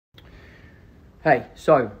Hey,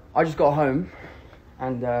 so I just got home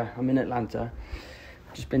and I'm in Atlanta.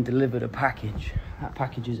 Just been delivered a package. That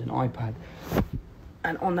package is an iPad.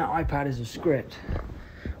 And on that iPad is a script.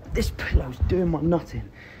 This pillow's doing my nutting.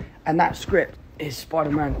 And that script is Spider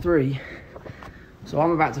Man 3. So I'm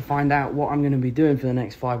about to find out what I'm going to be doing for the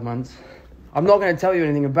next 5 months. I'm not going to tell you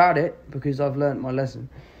anything about it because I've learnt my lesson.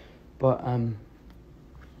 But I'm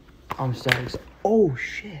so excited. Oh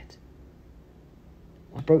shit.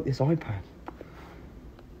 I broke this iPad.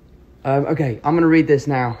 Okay, I'm going to read this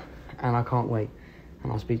now, and I can't wait.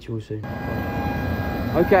 And I'll speak to you all soon.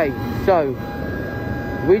 Okay, so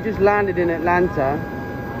we just landed in Atlanta,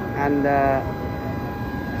 and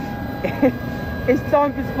it's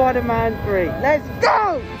time for Spider Man 3. Let's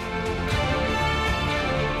go!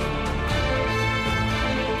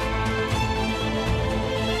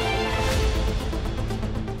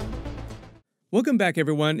 Welcome back,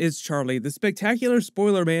 everyone. It's Charlie. The spectacular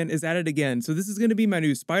spoiler man is at it again. So this is going to be my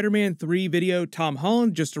new Spider-Man 3 video. Tom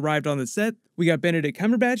Holland just arrived on the set. We got Benedict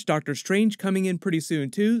Cumberbatch, Doctor Strange coming in pretty soon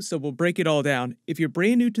too, so we'll break it all down. If you're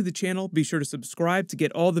brand new to the channel, be sure to subscribe to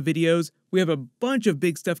get all the videos. We have a bunch of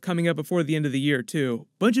big stuff coming up before the end of the year too.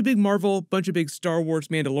 Bunch of big Marvel, bunch of big Star Wars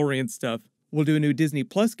Mandalorian stuff. We'll do a new Disney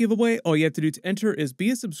Plus giveaway. All you have to do to enter is be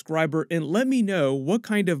a subscriber and let me know what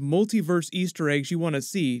kind of multiverse Easter eggs you want to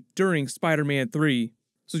see during Spider-Man 3.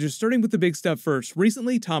 So just starting with the big stuff first.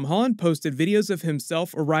 Recently, Tom Holland posted videos of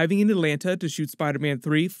himself arriving in Atlanta to shoot Spider-Man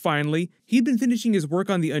 3, finally. He'd been finishing his work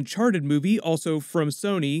on the Uncharted movie, also from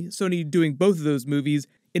Sony doing both of those movies.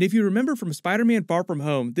 And if you remember from Spider-Man Far From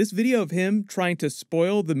Home, this video of him trying to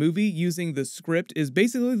spoil the movie using the script is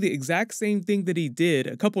basically the exact same thing that he did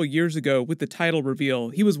a couple years ago with the title reveal.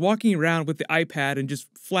 He was walking around with the iPad and just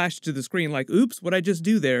flashed to the screen like, oops, what'd I just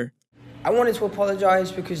do there? I wanted to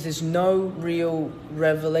apologise because there's no real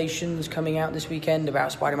revelations coming out this weekend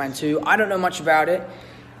about Spider-Man 2. I don't know much about it.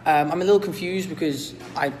 I'm a little confused because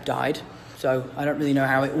I died, so I don't really know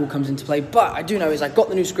how it all comes into play. But I do know is I got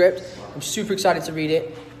the new script. I'm super excited to read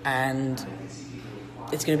it, and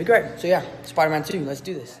it's going to be great. So yeah, Spider-Man 2, let's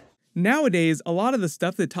do this. Nowadays, a lot of the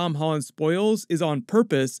stuff that Tom Holland spoils is on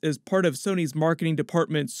purpose as part of Sony's marketing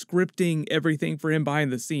department scripting everything for him behind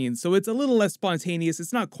the scenes. So it's a little less spontaneous.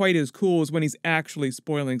 It's not quite as cool as when he's actually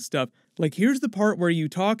spoiling stuff. Like here's the part where you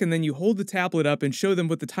talk and then you hold the tablet up and show them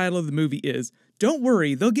what the title of the movie is. Don't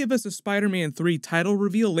worry, they'll give us a Spider-Man 3 title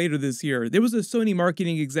reveal later this year. There was a Sony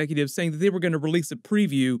marketing executive saying that they were going to release a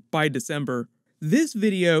preview by December. This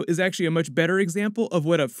video is actually a much better example of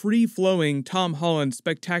what a free-flowing Tom Holland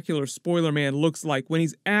spectacular spoiler man looks like when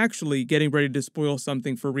he's actually getting ready to spoil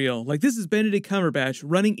something for real. Like this is Benedict Cumberbatch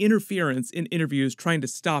running interference in interviews trying to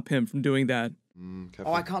stop him from doing that.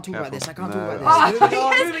 Oh, I can't talk about this. I can't talk about this.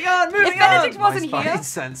 Moving on. If Benedict wasn't here. My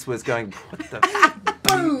sense was going, what the...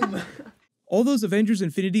 Boom! All those Avengers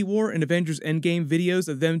Infinity War and Avengers Endgame videos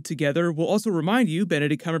of them together will also remind you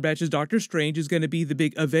Benedict Cumberbatch's Doctor Strange is going to be the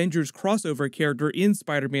big Avengers crossover character in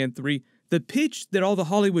Spider-Man 3. The pitch that all the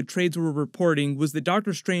Hollywood trades were reporting was that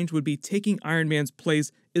Doctor Strange would be taking Iron Man's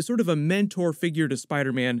place as sort of a mentor figure to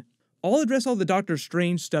Spider-Man. I'll address all the Doctor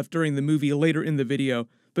Strange stuff during the movie later in the video.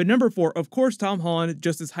 But number 4, of course Tom Holland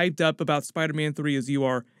just as hyped up about Spider-Man 3 as you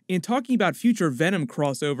are. In talking about future Venom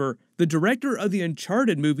crossover, the director of the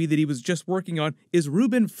Uncharted movie that he was just working on is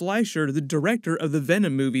Ruben Fleischer, the director of the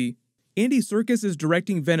Venom movie. Andy Serkis is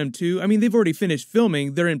directing Venom 2. I mean, they've already finished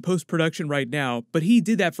filming, they're in post-production right now, but he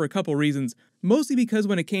did that for a couple reasons. Mostly because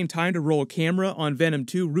when it came time to roll camera on Venom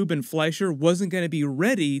 2, Ruben Fleischer wasn't going to be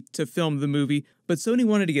ready to film the movie, but Sony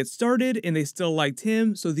wanted to get started and they still liked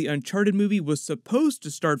him, so the Uncharted movie was supposed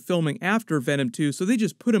to start filming after Venom 2, so they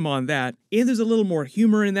just put him on that. And there's a little more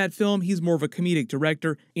humor in that film, he's more of a comedic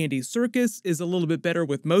director. Andy Serkis is a little bit better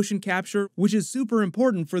with motion capture, which is super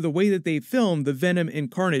important for the way that they film the Venom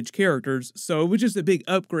and Carnage characters, so it was just a big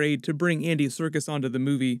upgrade to bring Andy Serkis onto the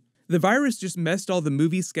movie. The virus just messed all the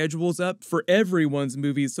movie schedules up for everyone's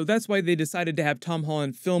movies, so that's why they decided to have Tom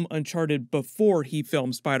Holland film Uncharted before he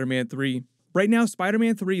filmed Spider-Man 3. Right now,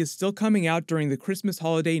 Spider-Man 3 is still coming out during the Christmas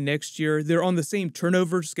holiday next year. They're on the same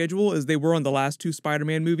turnover schedule as they were on the last 2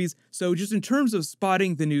 Spider-Man movies, so just in terms of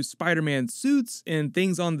spotting the new Spider-Man suits and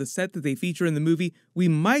things on the set that they feature in the movie, we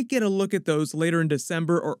might get a look at those later in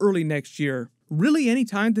December or early next year. Really any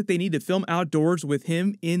time that they need to film outdoors with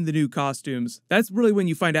him in the new costumes. That's really when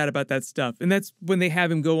you find out about that stuff. And that's when they have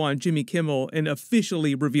him go on Jimmy Kimmel and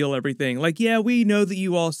officially reveal everything. Like, yeah, we know that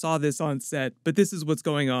you all saw this on set, but this is what's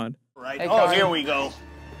going on. Right. Hey, oh, Carl. here we go.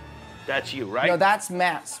 That's you, right? No, that's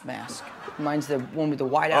Matt's mask. Mine's the one with the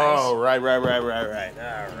white eyes. Oh, right. All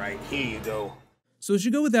right, here you go. So it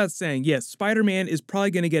should go without saying, yes, Spider-Man is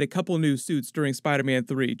probably going to get a couple new suits during Spider-Man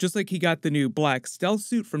 3, just like he got the new black stealth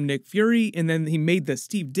suit from Nick Fury, and then he made the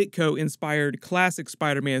Steve Ditko-inspired classic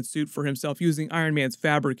Spider-Man suit for himself using Iron Man's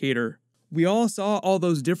fabricator. We all saw all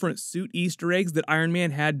those different suit Easter eggs that Iron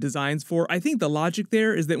Man had designs for. I think the logic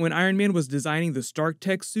there is that when Iron Man was designing the Stark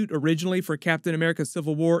Tech suit originally for Captain America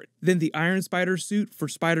Civil War, then the Iron Spider suit for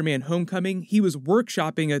Spider-Man Homecoming, he was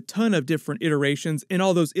workshopping a ton of different iterations, and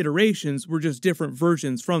all those iterations were just different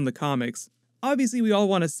versions from the comics. Obviously, we all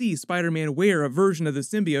want to see Spider-Man wear a version of the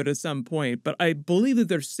symbiote at some point, but I believe that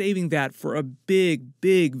they're saving that for a big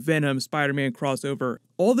Venom Spider-Man crossover.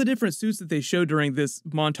 All the different suits that they show during this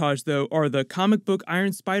montage, though, are the comic book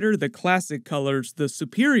Iron Spider, the classic colors, the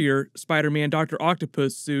superior Spider-Man Dr.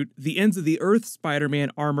 Octopus suit, the Ends of the Earth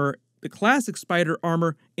Spider-Man armor, the classic Spider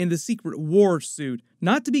armor, and the Secret War suit,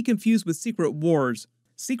 not to be confused with Secret Wars.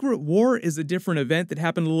 Secret War is a different event that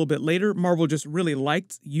happened a little bit later. Marvel just really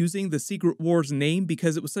liked using the Secret Wars name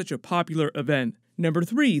because it was such a popular event. Number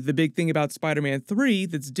 3, the big thing about Spider-Man 3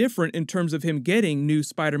 that's different in terms of him getting new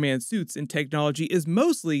Spider-Man suits and technology is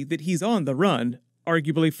mostly that he's on the run,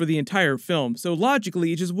 arguably for the entire film, so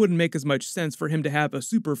logically it just wouldn't make as much sense for him to have a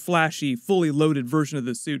super flashy, fully loaded version of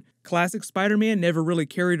the suit. Classic Spider-Man never really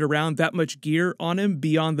carried around that much gear on him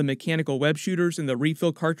beyond the mechanical web shooters and the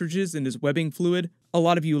refill cartridges and his webbing fluid. A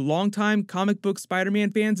lot of you longtime comic book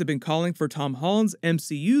Spider-Man fans have been calling for Tom Holland's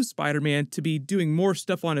MCU Spider-Man to be doing more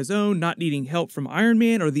stuff on his own, not needing help from Iron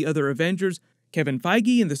Man or the other Avengers. Kevin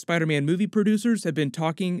Feige and the Spider-Man movie producers have been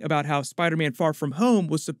talking about how Spider-Man Far From Home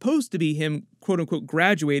was supposed to be him, quote-unquote,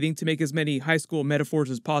 graduating to make as many high school metaphors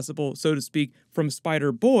as possible, so to speak, from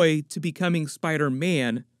Spider-Boy to becoming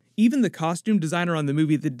Spider-Man. Even the costume designer on the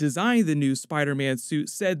movie that designed the new Spider-Man suit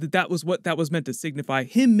said that that was what that was meant to signify.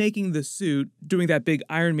 Him making the suit, doing that big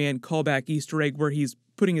Iron Man callback Easter egg where he's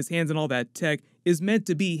putting his hands in all that tech, is meant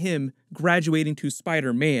to be him graduating to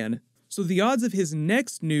Spider-Man. So the odds of his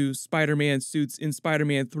next new Spider-Man suits in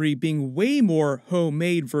Spider-Man 3 being way more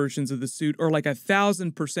homemade versions of the suit are like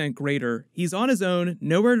 1,000% greater. He's on his own,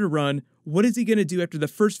 nowhere to run. What is he going to do after the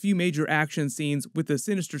first few major action scenes with the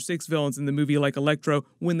Sinister Six villains in the movie like Electro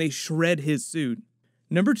when they shred his suit?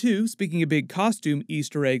 Number 2, speaking of big costume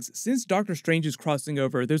Easter eggs, since Doctor Strange is crossing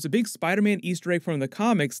over, there's a big Spider-Man Easter egg from the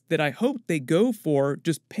comics that I hope they go for,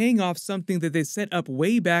 just paying off something that they set up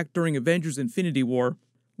way back during Avengers Infinity War.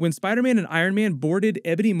 When Spider-Man and Iron Man boarded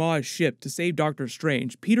Ebony Maw's ship to save Doctor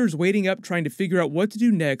Strange, Peter's waiting up trying to figure out what to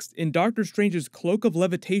do next, and Doctor Strange's cloak of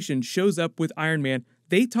levitation shows up with Iron Man.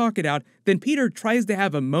 They talk it out, then Peter tries to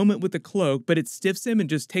have a moment with the cloak, but it stiffs him and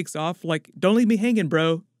just takes off like, "Don't leave me hanging,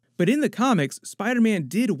 bro." But in the comics, Spider-Man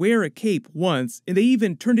did wear a cape once, and they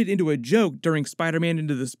even turned it into a joke during Spider-Man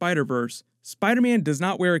Into the Spider-Verse. Spider-Man does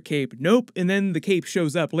not wear a cape, nope, and then the cape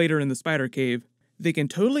shows up later in the Spider Cave. They can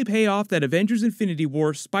totally pay off that Avengers Infinity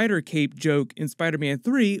War Spider Cape joke in Spider-Man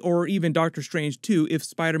 3 or even Doctor Strange 2 if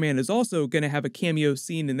Spider-Man is also going to have a cameo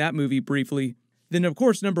scene in that movie briefly. Then of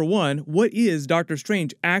course, number 1, what is Doctor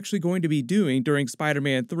Strange actually going to be doing during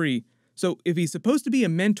Spider-Man 3? So if he's supposed to be a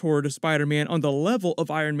mentor to Spider-Man on the level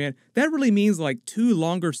of Iron Man, that really means like 2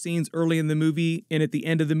 longer scenes early in the movie and at the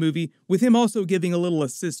end of the movie, with him also giving a little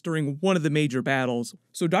assist during one of the major battles.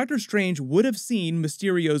 So Doctor Strange would have seen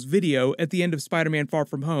Mysterio's video at the end of Spider-Man Far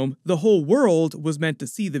From Home. The whole world was meant to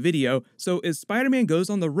see the video, so as Spider-Man goes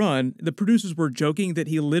on the run, the producers were joking that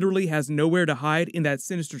he literally has nowhere to hide in that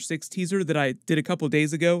Sinister Six teaser that I did a couple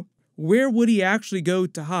days ago. Where would he actually go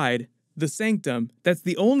to hide? The Sanctum. That's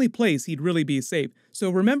the only place he'd really be safe. So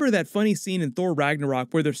remember that funny scene in Thor Ragnarok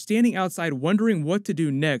where they're standing outside wondering what to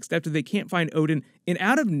do next after they can't find Odin, and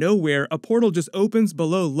out of nowhere a portal just opens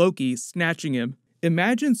below Loki, snatching him.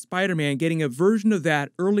 Imagine Spider-Man getting a version of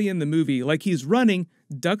that early in the movie, like he's running,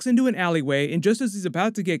 ducks into an alleyway, and just as he's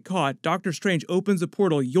about to get caught, Doctor Strange opens a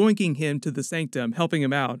portal, yoinking him to the Sanctum, helping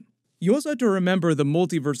him out. You also have to remember the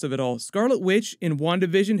multiverse of it all. Scarlet Witch in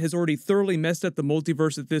WandaVision has already thoroughly messed up the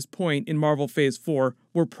multiverse at this point in Marvel Phase 4.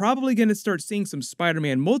 We're probably going to start seeing some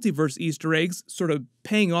Spider-Man multiverse Easter eggs, sort of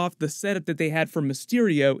paying off the setup that they had for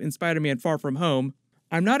Mysterio in Spider-Man Far From Home.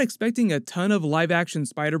 I'm not expecting a ton of live-action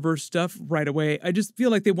Spider-Verse stuff right away. I just feel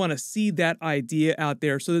like they want to seed that idea out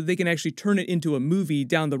there so that they can actually turn it into a movie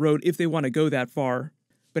down the road if they want to go that far.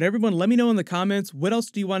 But everyone, let me know in the comments, what else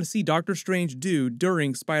do you want to see Doctor Strange do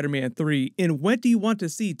during Spider-Man 3? And when do you want to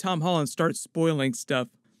see Tom Holland start spoiling stuff?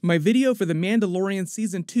 My video for The Mandalorian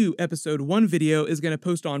Season 2 Episode 1 video is going to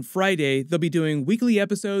post on Friday. They'll be doing weekly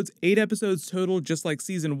episodes, 8 episodes total, just like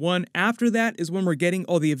Season 1. After that is when we're getting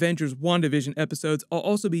all the Avengers WandaVision episodes. I'll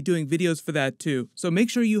also be doing videos for that too. So make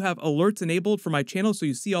sure you have alerts enabled for my channel so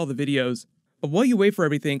you see all the videos. While you wait for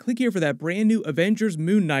everything, click here for that brand new Avengers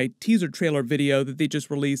Moon Knight teaser trailer video that they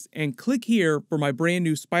just released, and click here for my brand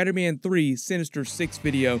new Spider-Man 3 Sinister 6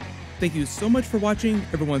 video. Thank you so much for watching.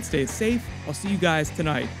 Everyone stay safe. I'll see you guys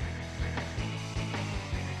tonight.